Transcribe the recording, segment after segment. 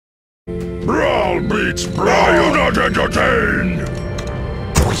All beats blow. Are you not entertained?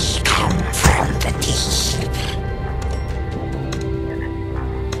 We come from the deep.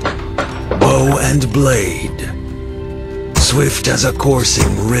 Bow and blade. Swift as a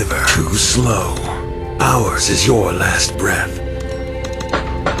coursing river. Too slow. Ours is your last breath.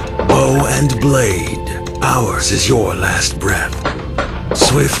 Bow and blade. Ours is your last breath.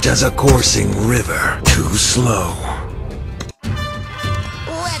 Swift as a coursing river. Too slow.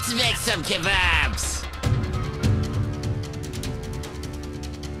 Let's make some kebabs.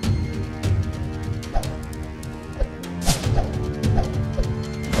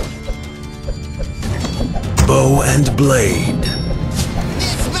 Bow and blade.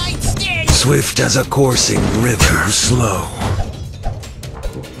 This might sting. Swift as a coursing river. Too slow.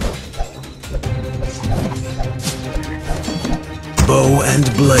 Bow and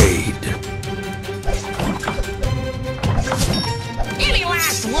blade. Any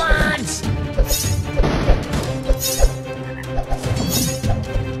last words?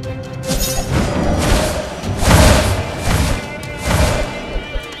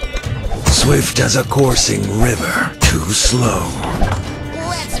 Swift as a coursing river. Too slow.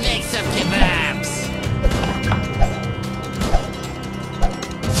 Let's make some kebabs.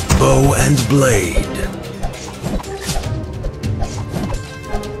 Bow and blade.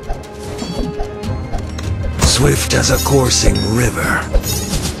 Swift as a coursing river.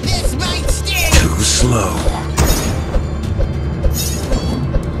 This might sting. Too slow.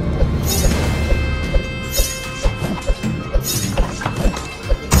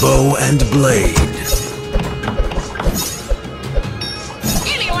 Bow and blade.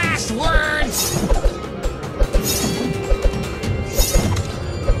 Any last words?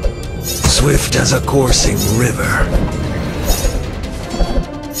 Swift as a coursing river.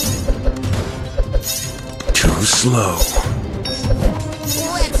 Too slow.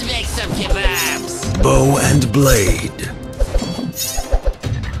 Let's make some kebabs. Bow and blade.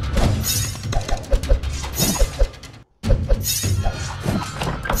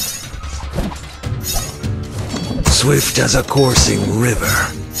 Swift as a coursing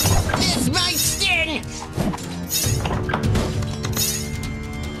river. This might sting.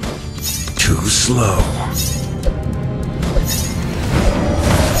 Too slow.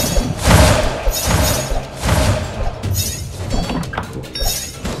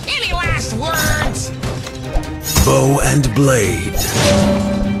 Any last words? Bow and blade.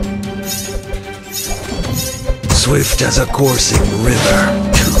 Swift as a coursing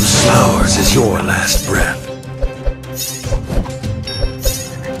river. Too slow. Ours is your last breath.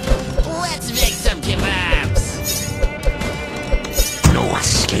 Let's make some kebabs. No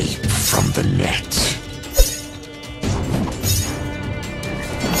escape from the net.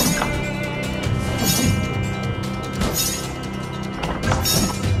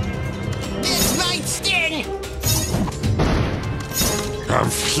 This might sting.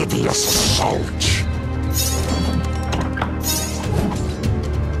 Amphibious assault.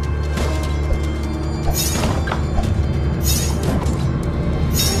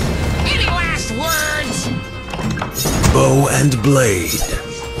 Any last words? Bow and blade.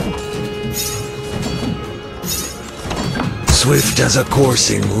 Swift as a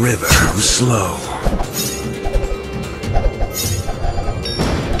coursing river. Too slow.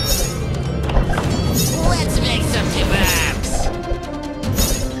 Let's make some kebabs.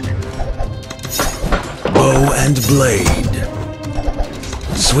 Bow and blade.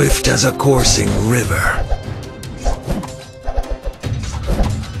 Swift as a coursing river.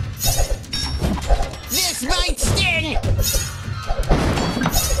 This might sting.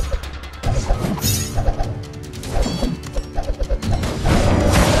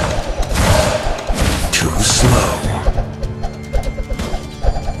 Too slow.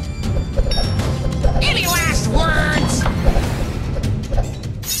 Any last words?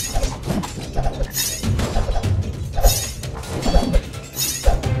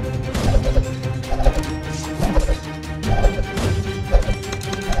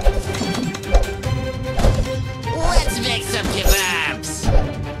 Let's make some kebabs.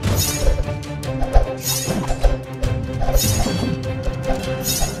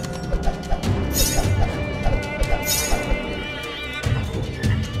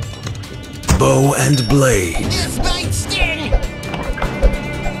 Bow and blade. This might sting.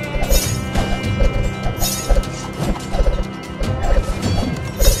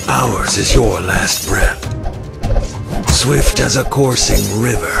 Ours is your last breath. Swift as a coursing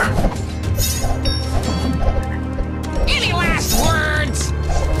river. Any last words?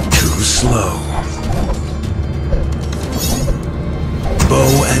 Too slow.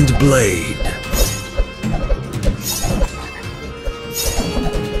 Bow and blade.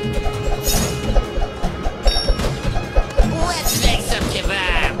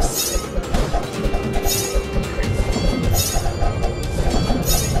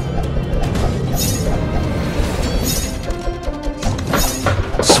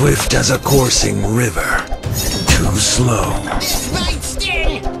 Swift as a coursing river. Too slow. This might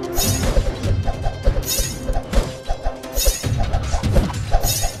sting!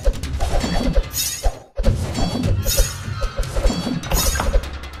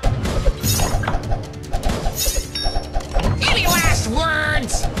 Any last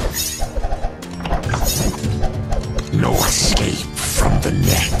words? No escape from the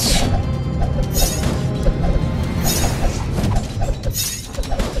net.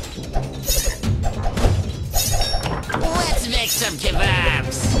 Let's make some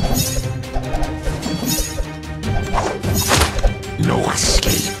kebabs. No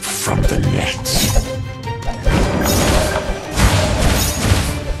escape from the net.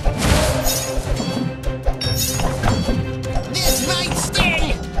 This might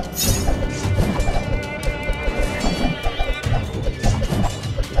sting!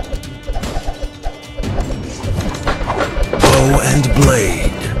 Bow and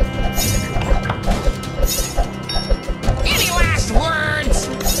blade. Any last words?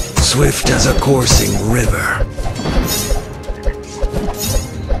 Swift as a coursing river.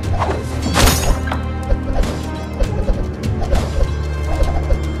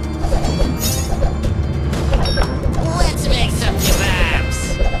 Let's make some kebabs.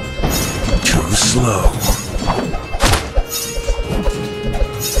 Too slow.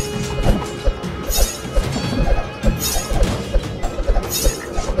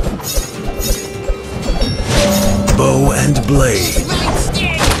 Bow and blade. Might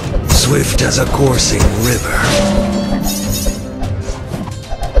sting! Swift as a coursing river.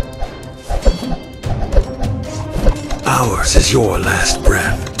 Ours is your last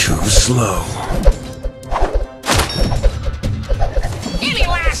breath. Too slow. Any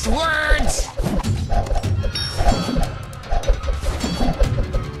last words?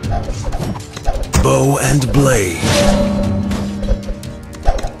 Bow and blade.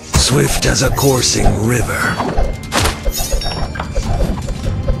 Swift as a coursing river.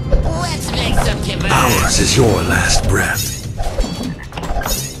 Let's make some kebabs. Ours is your last breath.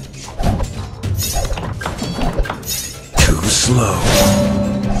 Too slow.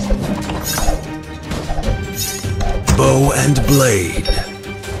 Bow and blade.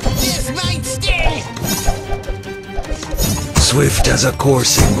 This might sting! Swift as a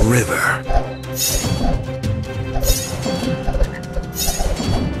coursing river.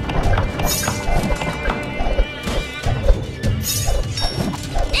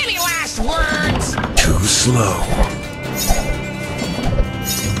 Any last words? Too slow.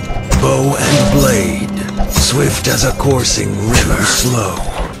 Bow and blade. Swift as a coursing river. Too slow.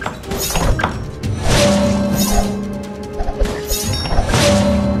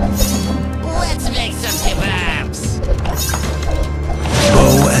 Let's make some kebabs.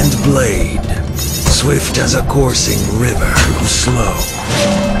 Bow and blade. Swift as a coursing river. Too slow.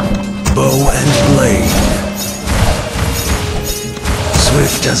 Bow and blade.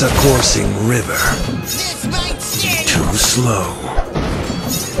 Swift as a coursing river. This might sting! Too slow.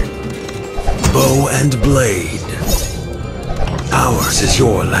 Bow and blade. Ours is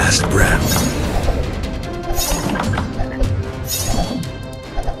your last breath.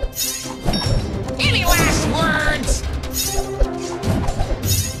 Any last words?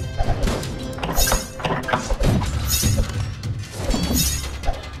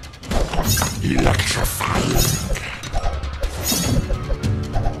 Electrifying.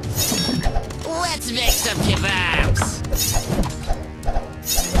 Let's make some kebabs.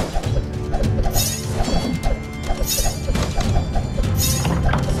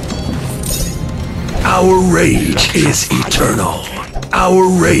 Our rage is eternal. Our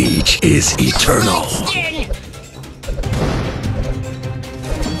rage is eternal. Sting!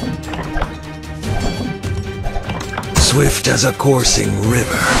 Swift as a coursing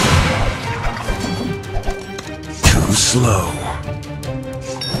river. Too slow.